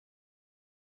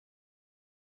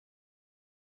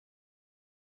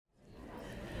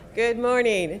Good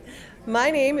morning.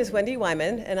 My name is Wendy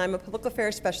Wyman, and I'm a public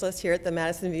affairs specialist here at the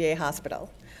Madison VA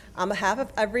Hospital. On behalf of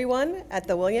everyone at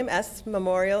the William S.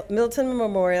 Middleton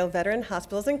Memorial Veteran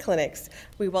Hospitals and Clinics,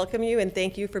 we welcome you and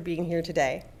thank you for being here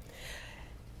today.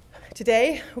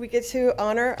 Today, we get to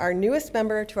honor our newest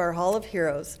member to our Hall of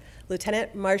Heroes,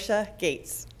 Lieutenant Marcia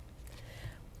Gates.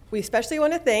 We especially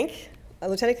want to thank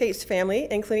Lieutenant Gates' family,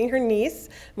 including her niece,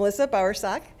 Melissa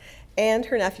Bowersock, and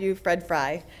her nephew, Fred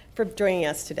Fry, for joining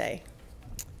us today.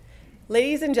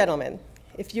 Ladies and gentlemen,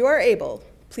 if you are able,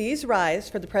 please rise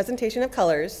for the presentation of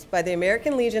colors by the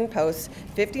American Legion Post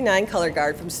 59 Color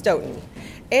Guard from Stoughton,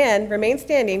 and remain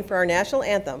standing for our national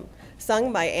anthem,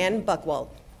 sung by Ann Buckwald.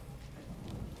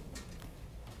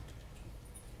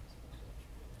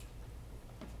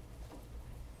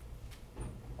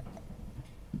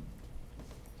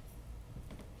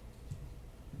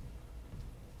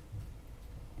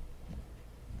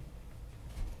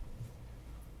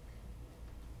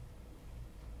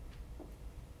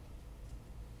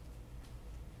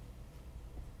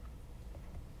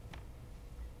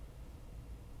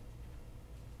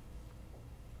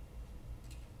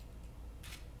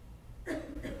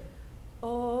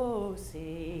 Oh,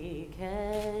 say,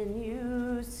 can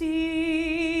you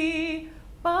see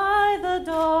by the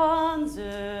dawn's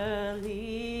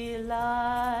early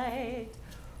light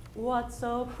what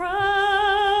so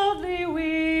proudly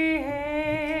we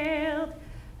hailed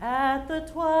at the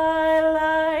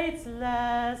twilight's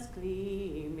last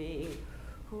gleaming,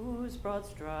 whose broad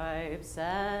stripes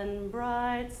and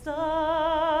bright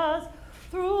stars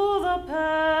through the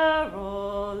perilous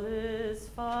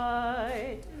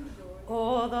fight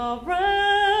o'er the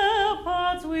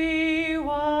ramparts we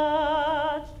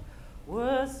watched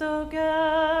were so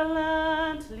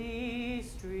gallantly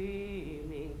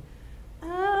streaming,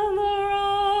 and the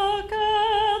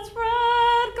rockets'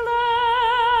 red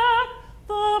glare,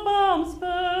 the bombs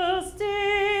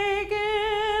bursting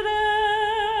in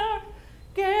air,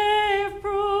 gave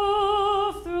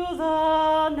proof through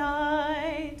the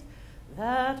night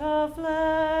that our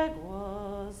flag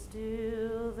was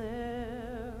still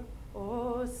there.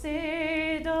 Oh,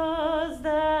 say, does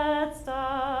that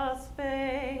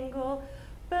star-spangled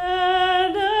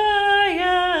banner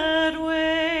yet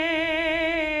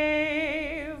wave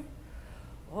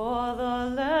o'er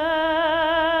the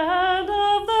land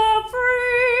of the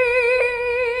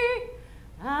free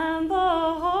and the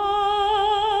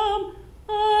home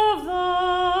of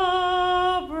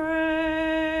the brave?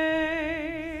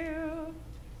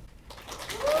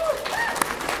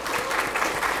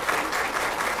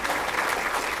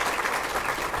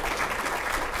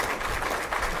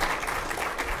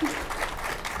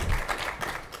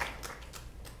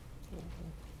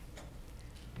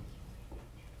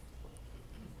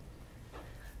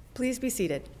 Please be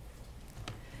seated.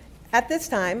 At this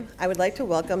time, I would like to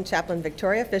welcome Chaplain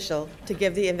Victoria Fischel to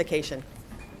give the invocation.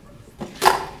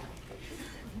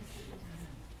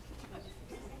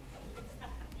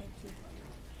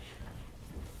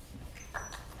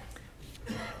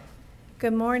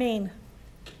 Good morning.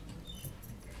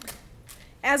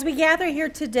 As we gather here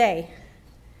today,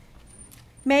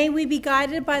 may we be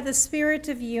guided by the spirit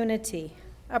of unity,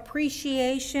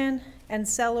 appreciation, and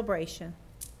celebration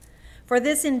for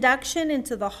this induction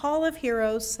into the Hall of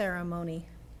Heroes ceremony.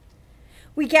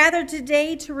 We gather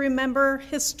today to remember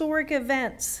historic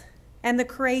events and the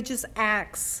courageous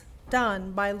acts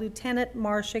done by Lieutenant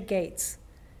Marcia Gates.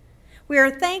 We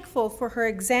are thankful for her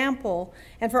example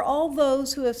and for all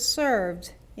those who have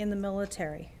served in the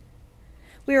military.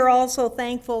 We are also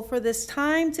thankful for this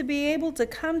time to be able to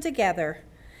come together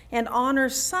and honor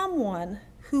someone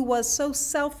who was so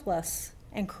selfless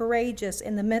and courageous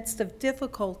in the midst of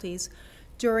difficulties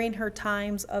during her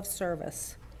times of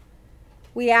service.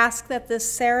 We ask that this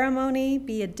ceremony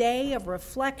be a day of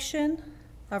reflection,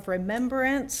 of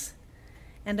remembrance,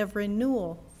 and of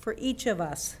renewal for each of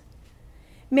us.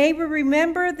 May we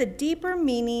remember the deeper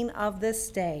meaning of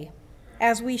this day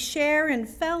as we share in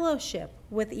fellowship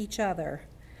with each other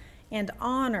and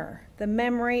honor the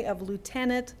memory of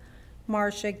Lieutenant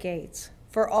Marcia Gates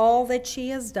for all that she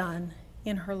has done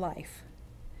in her life.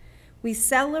 We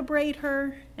celebrate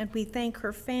her and we thank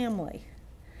her family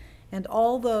and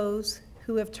all those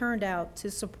who have turned out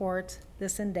to support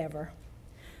this endeavor.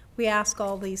 We ask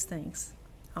all these things.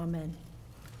 Amen.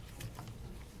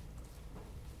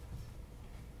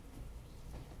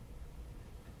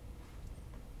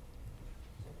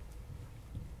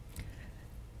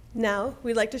 Now,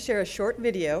 we'd like to share a short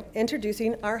video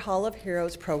introducing our Hall of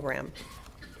Heroes program.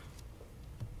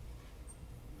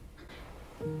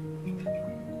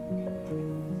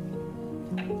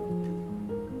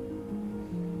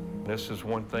 This is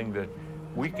one thing that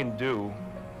we can do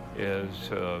is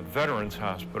a Veterans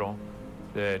Hospital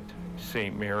that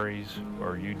St. Mary's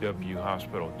or UW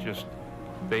Hospital just,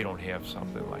 they don't have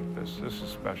something like this. This is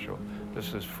special.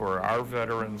 This is for our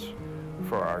veterans,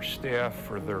 for our staff,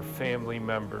 for their family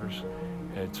members.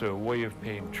 It's a way of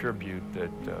paying tribute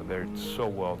that they're so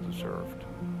well deserved.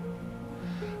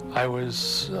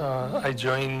 I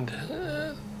joined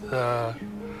the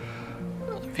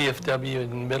VFW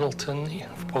in Middleton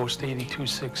post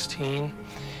 8216,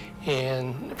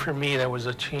 and for me that was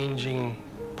a changing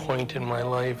point in my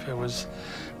life. It was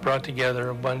brought together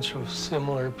a bunch of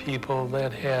similar people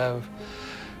that have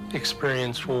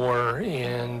experienced war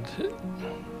and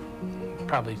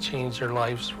probably changed their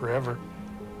lives forever.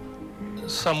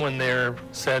 Someone there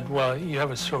said, well, you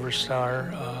have a Silver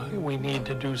Star. We need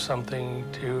to do something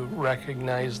to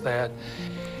recognize that.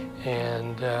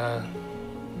 And the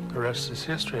rest is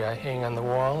history. I hang on the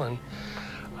wall, and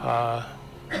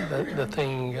the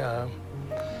thing,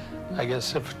 I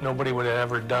guess if nobody would have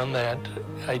ever done that,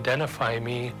 identify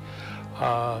me,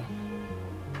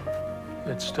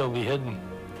 it'd still be hidden.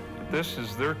 This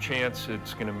is their chance.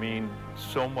 It's going to mean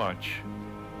so much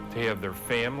to have their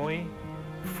family,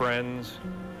 friends,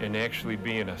 and actually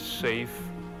be in a safe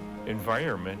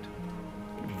environment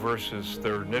versus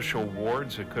their initial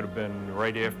wards. It could have been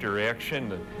right after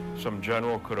action. Some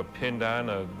general could have pinned on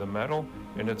the medal,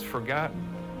 and it's forgotten.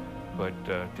 But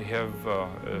to have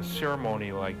a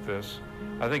ceremony like this,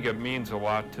 I think it means a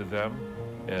lot to them.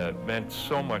 It meant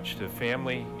so much to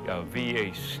family,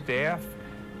 VA staff,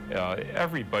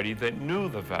 everybody that knew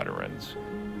the veterans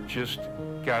just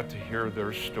got to hear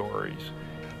their stories.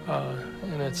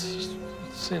 And it's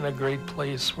in a great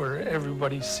place where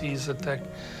everybody sees it that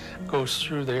goes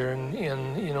through there,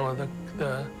 and you know,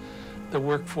 the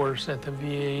workforce at the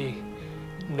VA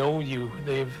know you.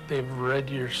 They've read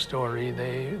your story.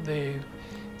 They've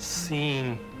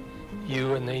seen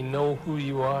you, and they know who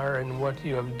you are and what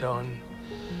you have done.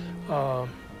 There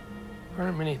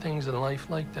aren't many things in life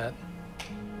like that.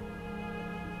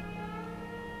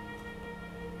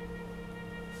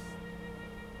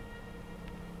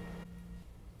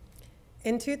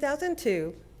 In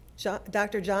 2002,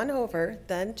 Dr. John Hofer,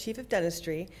 then Chief of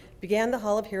Dentistry, began the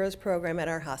Hall of Heroes program at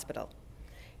our hospital.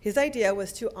 His idea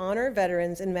was to honor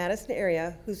veterans in Madison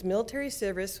area whose military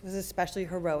service was especially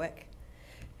heroic.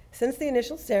 Since the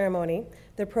initial ceremony,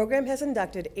 the program has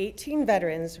inducted 18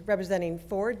 veterans representing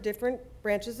 4 different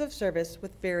branches of service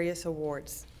with various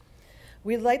awards.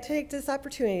 We'd like to take this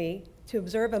opportunity to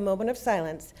observe a moment of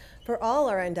silence for all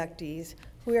our inductees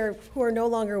who are no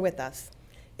longer with us,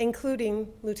 including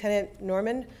Lieutenant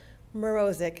Norman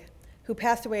Morozic, who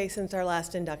passed away since our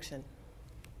last induction.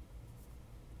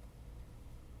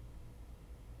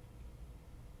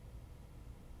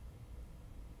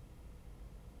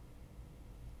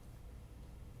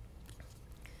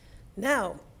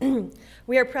 Now,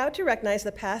 we are proud to recognize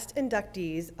the past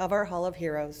inductees of our Hall of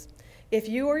Heroes. If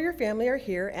you or your family are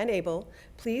here and able,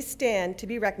 please stand to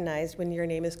be recognized when your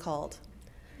name is called.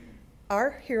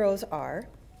 Our heroes are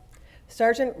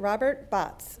Sergeant Robert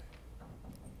Botts,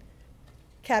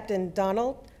 Captain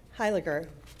Donald Heiliger,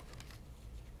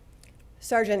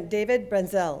 Sergeant David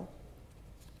Brenzel,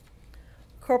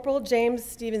 Corporal James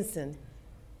Stevenson,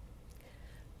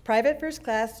 Private First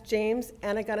Class James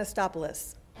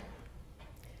Anagonistopoulos,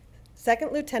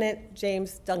 Second Lieutenant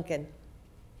James Duncan,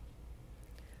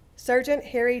 Sergeant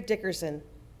Harry Dickerson,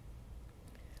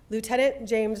 Lieutenant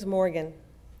James Morgan,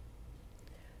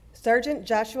 Sergeant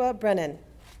Joshua Brennan,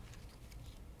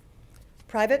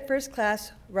 Private First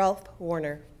Class Ralph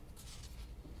Warner,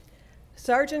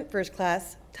 Sergeant First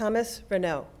Class Thomas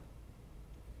Renault,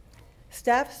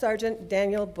 Staff Sergeant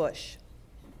Daniel Bush,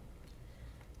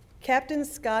 Captain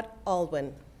Scott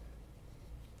Aldwin,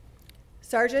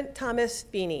 Sergeant Thomas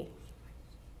Feeney,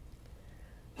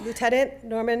 Lieutenant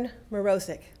Norman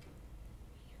Morosic,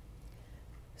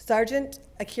 Sergeant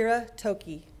Akira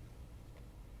Toki,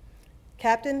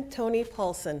 Captain Tony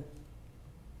Paulson,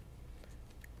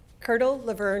 Colonel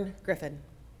Laverne Griffin.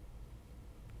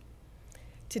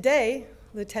 Today,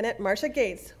 Lieutenant Marcia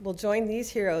Gates will join these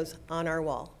heroes on our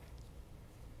wall.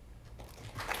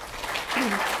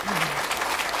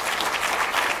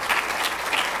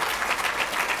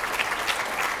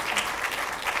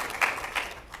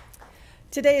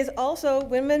 Today is also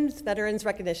Women's Veterans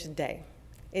Recognition Day.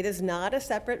 It is not a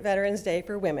separate Veterans Day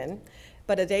for women,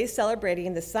 but a day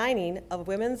celebrating the signing of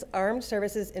Women's Armed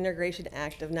Services Integration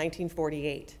Act of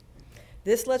 1948.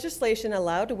 This legislation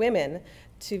allowed women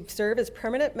to serve as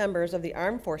permanent members of the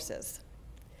armed forces.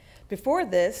 Before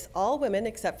this, all women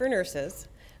except for nurses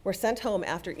were sent home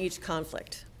after each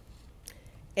conflict.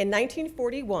 In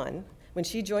 1941, When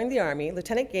she joined the Army,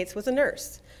 Lieutenant Gates was a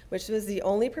nurse, which was the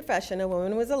only profession a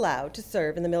woman was allowed to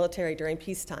serve in the military during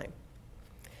peacetime.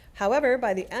 However,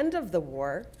 by the end of the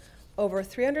war, over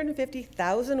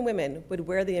 350,000 women would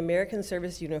wear the American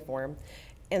service uniform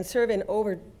and serve in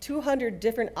over 200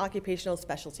 different occupational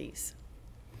specialties.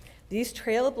 These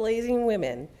trailblazing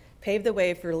women paved the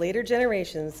way for later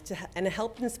generations and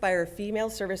helped inspire female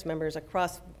service members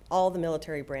across all the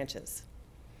military branches.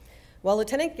 While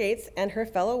Lieutenant Gates and her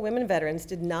fellow women veterans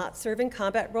did not serve in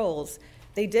combat roles,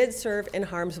 they did serve in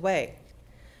harm's way.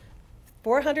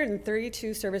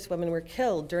 432 servicewomen were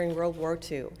killed during World War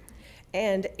II,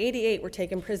 and 88 were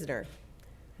taken prisoner.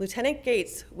 Lieutenant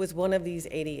Gates was one of these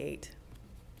 88.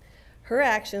 Her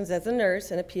actions as a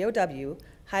nurse and a POW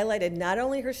highlighted not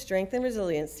only her strength and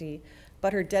resiliency,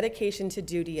 but her dedication to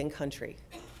duty and country.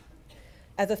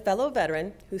 As a fellow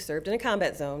veteran who served in a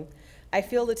combat zone, I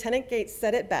feel Lieutenant Gates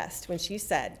said it best when she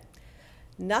said,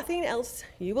 "Nothing else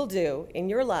you will do in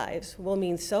your lives will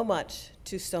mean so much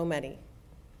to so many."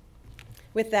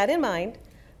 With that in mind,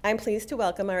 I'm pleased to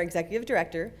welcome our Executive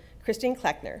Director, Christine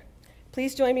Kleckner.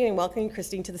 Please join me in welcoming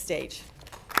Christine to the stage.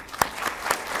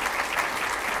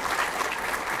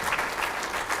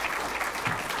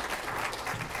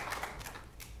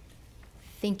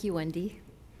 Thank you, Wendy.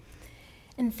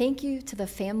 And thank you to the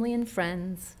family and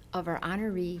friends of our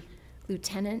honoree,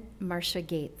 Lieutenant Marcia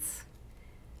Gates,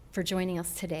 for joining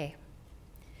us today.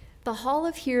 The Hall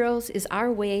of Heroes is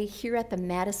our way here at the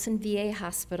Madison VA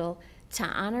Hospital to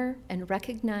honor and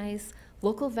recognize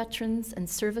local veterans and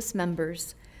service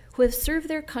members who have served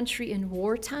their country in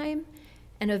wartime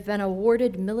and have been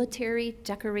awarded military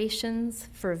decorations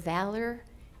for valor,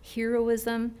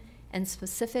 heroism, and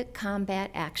specific combat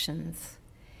actions.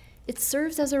 It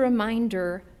serves as a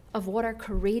reminder of what our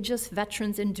courageous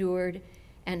veterans endured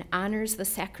and honors the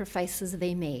sacrifices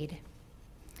they made.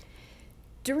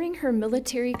 During her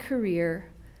military career,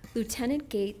 Lieutenant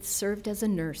Gates served as a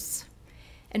nurse,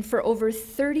 and for over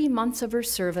 30 months of her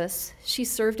service, she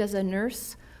served as a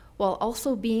nurse while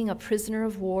also being a prisoner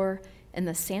of war in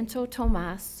the Santo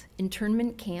Tomas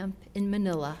internment camp in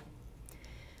Manila.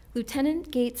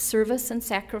 Lieutenant Gates' service and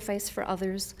sacrifice for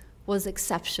others was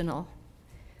exceptional.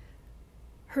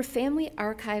 Her family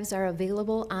archives are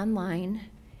available online,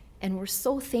 and we're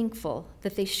so thankful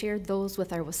that they shared those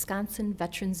with our Wisconsin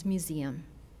Veterans Museum.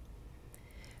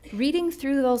 Reading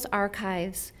through those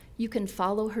archives, you can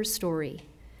follow her story,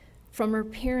 from her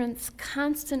parents'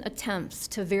 constant attempts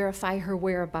to verify her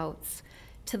whereabouts,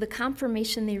 to the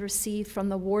confirmation they received from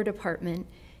the War Department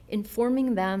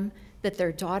informing them that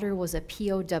their daughter was a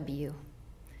POW,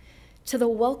 to the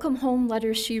welcome home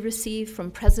letters she received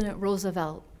from President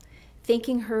Roosevelt,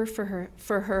 thanking her for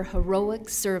her heroic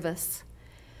service.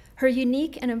 Her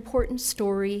unique and important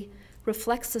story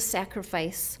reflects the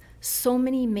sacrifice so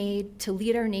many made to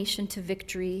lead our nation to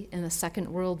victory in the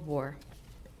Second World War.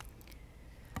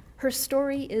 Her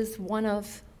story is one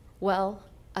of, well,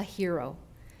 a hero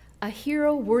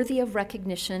worthy of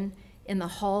recognition in the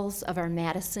halls of our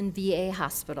Madison VA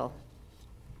Hospital.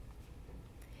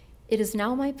 It is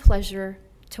now my pleasure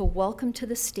to welcome to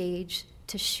the stage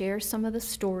to share some of the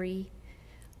story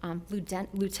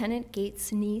Lieutenant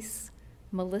Gates' niece,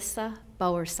 Melissa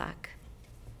Bowersock.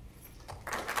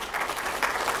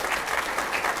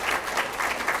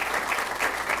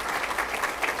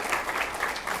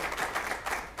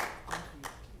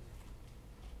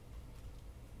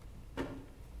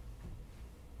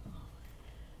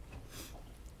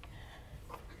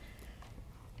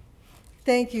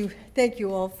 Thank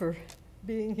you all for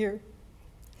being here.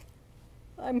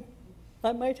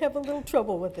 I might have a little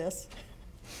trouble with this.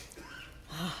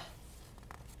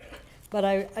 But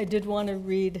I did want to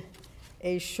read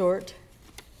a short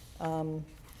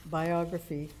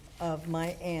biography of my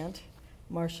aunt,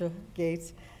 Marcia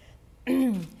Gates.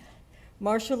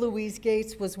 Marcia Louise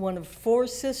Gates was one of 4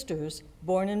 sisters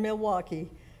born in Milwaukee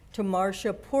to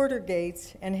Marcia Porter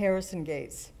Gates and Harrison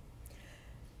Gates.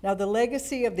 Now, the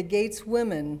legacy of the Gates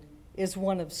women is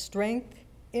one of strength,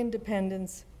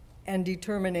 independence, and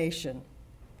determination.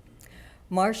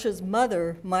 Marcia's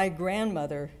mother, my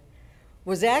grandmother,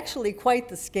 was actually quite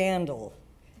the scandal.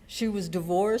 She was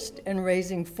divorced and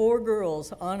raising 4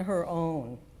 girls on her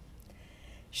own.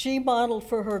 She modeled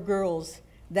for her girls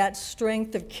that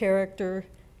strength of character,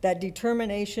 that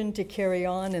determination to carry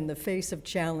on in the face of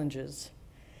challenges.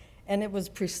 And it was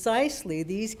precisely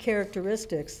these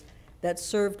characteristics that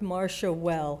served Marcia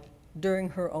well during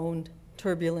her own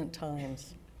turbulent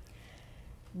times.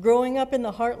 Growing up in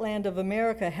the heartland of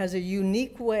America has a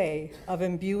unique way of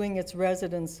imbuing its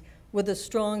residents with a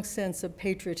strong sense of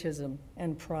patriotism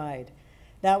and pride.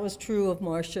 That was true of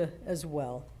Marcia as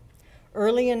well.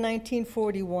 Early in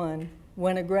 1941,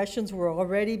 when aggressions were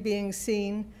already being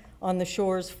seen on the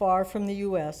shores far from the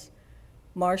U.S.,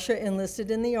 Marcia enlisted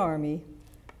in the Army,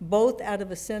 both out of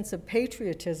a sense of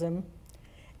patriotism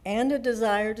and a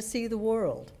desire to see the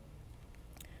world.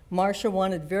 Marcia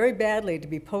wanted very badly to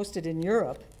be posted in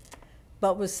Europe,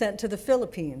 but was sent to the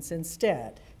Philippines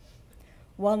instead.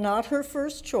 While not her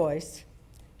first choice,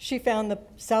 she found the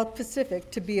South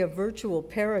Pacific to be a virtual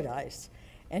paradise,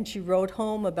 and she wrote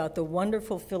home about the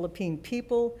wonderful Philippine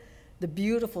people, the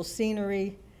beautiful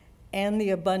scenery, and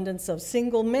the abundance of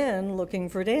single men looking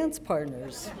for dance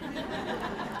partners.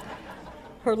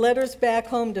 Her letters back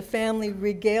home to family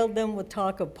regaled them with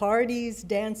talk of parties,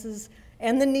 dances,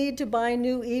 and the need to buy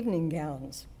new evening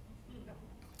gowns.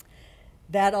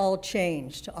 That all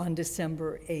changed on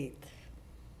December 8th.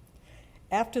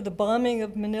 After the bombing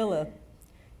of Manila,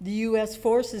 the U.S.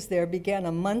 forces there began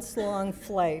a months-long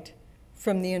flight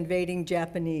from the invading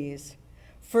Japanese,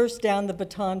 first down the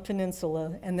Bataan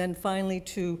Peninsula and then finally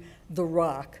to the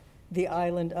Rock, the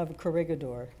island of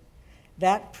Corregidor.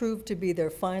 That proved to be their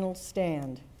final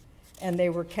stand, and they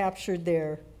were captured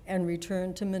there and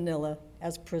returned to Manila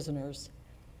as prisoners.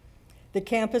 The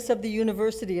campus of the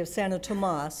University of Santo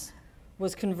Tomas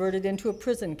was converted into a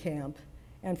prison camp,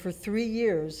 and for 3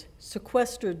 years,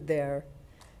 sequestered there,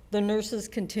 the nurses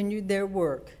continued their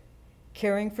work,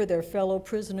 caring for their fellow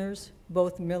prisoners,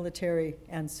 both military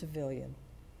and civilian.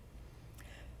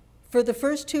 For the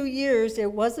first 2 years,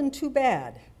 it wasn't too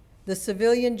bad. The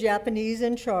civilian Japanese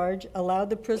in charge allowed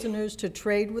the prisoners to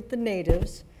trade with the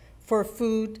natives for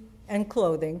food and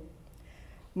clothing.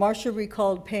 Marcia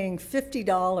recalled paying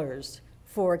 $50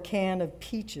 for a can of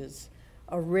peaches,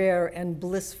 a rare and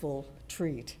blissful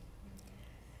treat.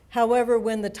 However,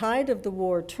 when the tide of the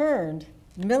war turned,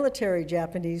 military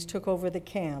Japanese took over the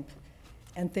camp,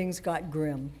 and things got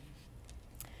grim.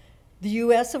 The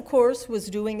U.S., of course, was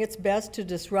doing its best to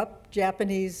disrupt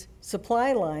Japanese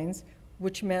supply lines,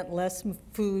 which meant less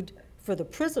food for the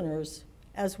prisoners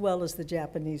as well as the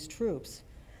Japanese troops.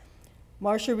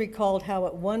 Marcia recalled how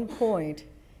at one point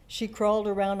she crawled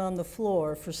around on the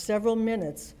floor for several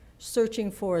minutes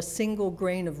searching for a single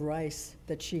grain of rice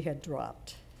that she had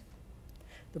dropped.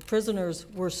 The prisoners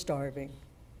were starving.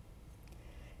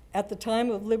 At the time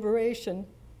of liberation,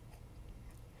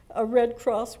 a Red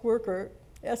Cross worker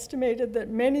estimated that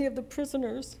many of the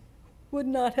prisoners would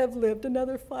not have lived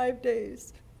another 5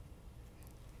 days.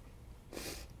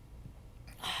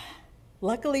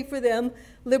 Luckily for them,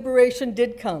 liberation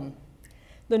did come.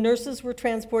 The nurses were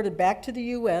transported back to the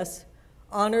U.S.,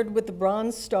 honored with the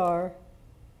Bronze Star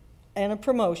and a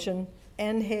promotion,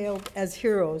 and hailed as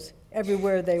heroes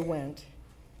everywhere they went.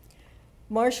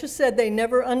 Marcia said they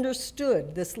never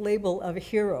understood this label of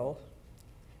hero.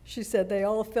 She said they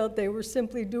all felt they were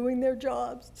simply doing their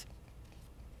jobs.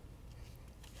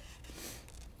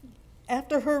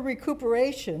 After her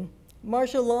recuperation,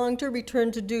 Marcia longed to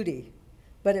return to duty,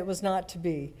 but it was not to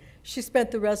be. She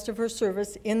spent the rest of her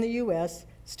service in the U.S.,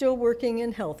 still working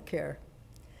in healthcare.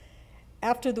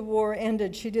 After the war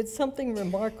ended, she did something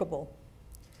remarkable.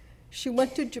 She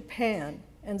went to Japan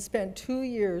and spent 2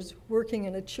 years working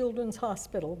in a children's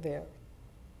hospital there.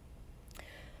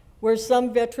 Where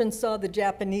some veterans saw the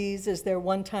Japanese as their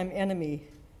one-time enemy,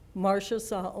 Marcia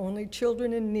saw only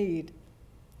children in need.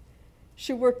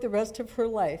 She worked the rest of her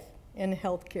life in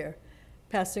healthcare,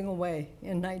 passing away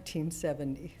in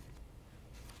 1970.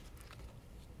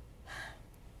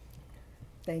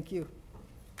 Thank you.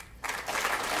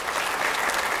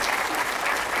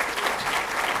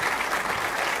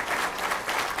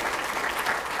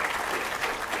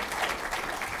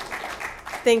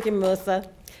 Thank you, Melissa.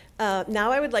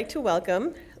 Now I would like to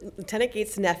welcome Lieutenant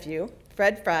Gates' nephew,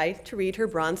 Fred Fry, to read her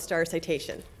Bronze Star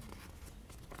citation.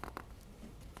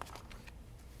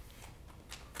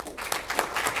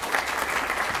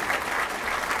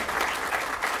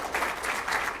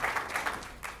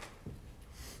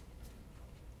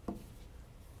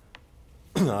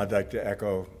 I'd like to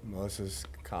echo Melissa's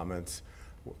comments.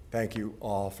 Thank you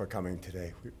all for coming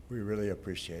today. We really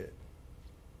appreciate it.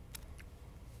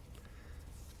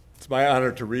 It's my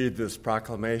honor to read this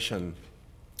proclamation.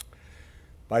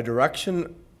 By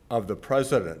direction of the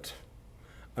President,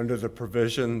 under the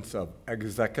provisions of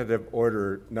Executive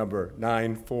Order Number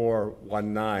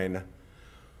 9419,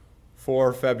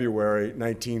 4 February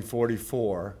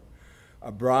 1944,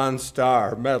 a Bronze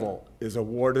Star Medal is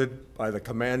awarded by the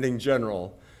Commanding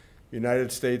General,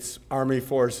 United States Army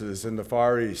Forces in the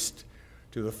Far East,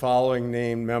 to the following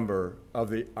named member of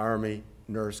the Army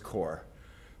Nurse Corps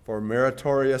for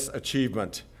meritorious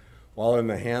achievement while in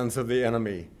the hands of the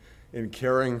enemy in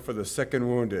caring for the sick and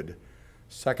wounded,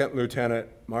 Second Lieutenant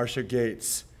Marcia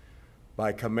Gates,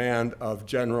 by command of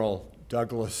General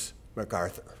Douglas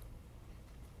MacArthur.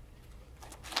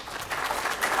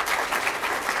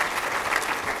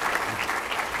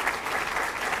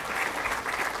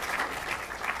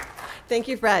 Thank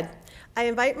you, Fred. I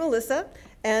invite Melissa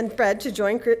and Fred to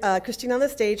join Christine on the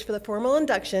stage for the formal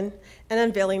induction and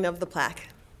unveiling of the plaque.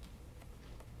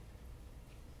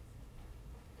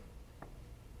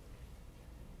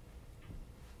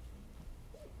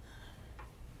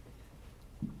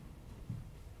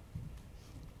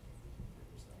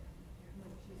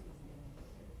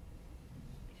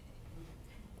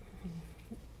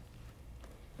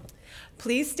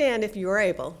 Please stand if you are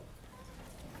able.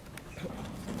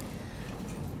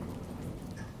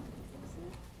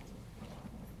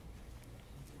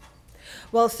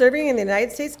 While serving in the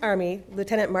United States Army,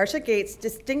 Lieutenant Marcia Gates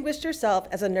distinguished herself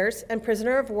as a nurse and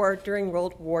prisoner of war during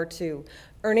World War II,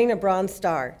 earning a Bronze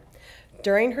Star.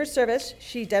 During her service,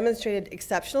 she demonstrated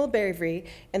exceptional bravery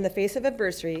in the face of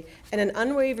adversity and an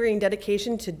unwavering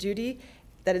dedication to duty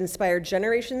that inspired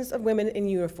generations of women in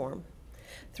uniform.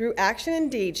 Through action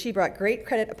and deed, she brought great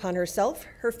credit upon herself,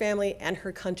 her family, and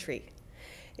her country.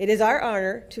 It is our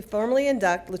honor to formally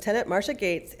induct Lieutenant Marcia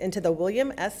Gates into the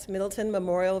William S. Middleton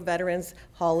Memorial Veterans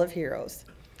Hall of Heroes.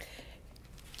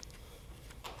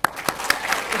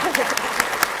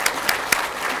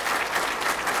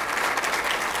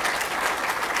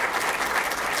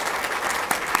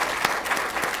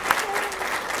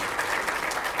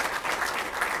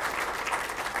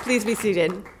 Please be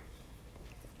seated.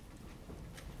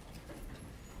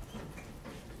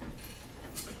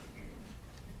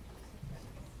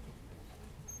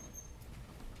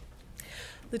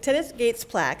 Lieutenant Gates'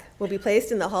 plaque will be placed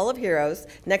in the Hall of Heroes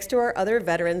next to our other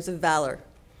Veterans of Valor.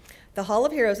 The Hall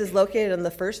of Heroes is located on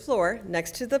the first floor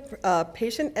next to the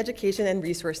Patient Education and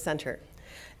Resource Center.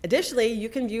 Additionally, you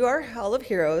can view our Hall of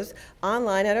Heroes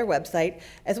online at our website,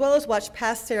 as well as watch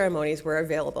past ceremonies where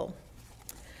available.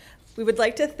 We would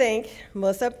like to thank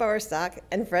Melissa Bowerstock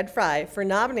and Fred Fry for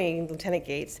nominating Lieutenant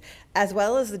Gates, as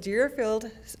well as the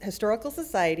Deerfield Historical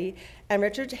Society and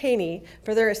Richard Haney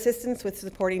for their assistance with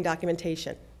supporting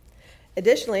documentation.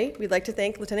 Additionally, we'd like to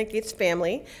thank Lieutenant Gates'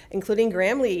 family, including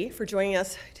Graham Lee, for joining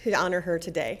us to honor her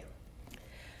today.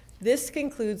 This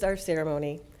concludes our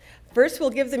ceremony. First, we'll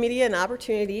give the media an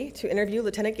opportunity to interview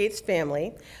Lieutenant Gates'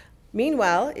 family.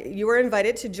 Meanwhile, you are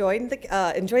invited to enjoy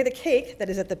the cake that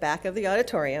is at the back of the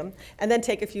auditorium and then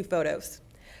take a few photos.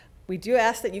 We do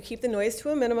ask that you keep the noise to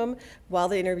a minimum while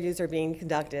the interviews are being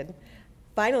conducted.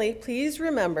 Finally, please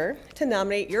remember to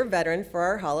nominate your veteran for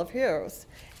our Hall of Heroes.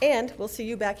 And we'll see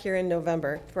you back here in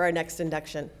November for our next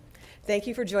induction. Thank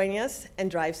you for joining us,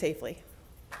 and drive safely.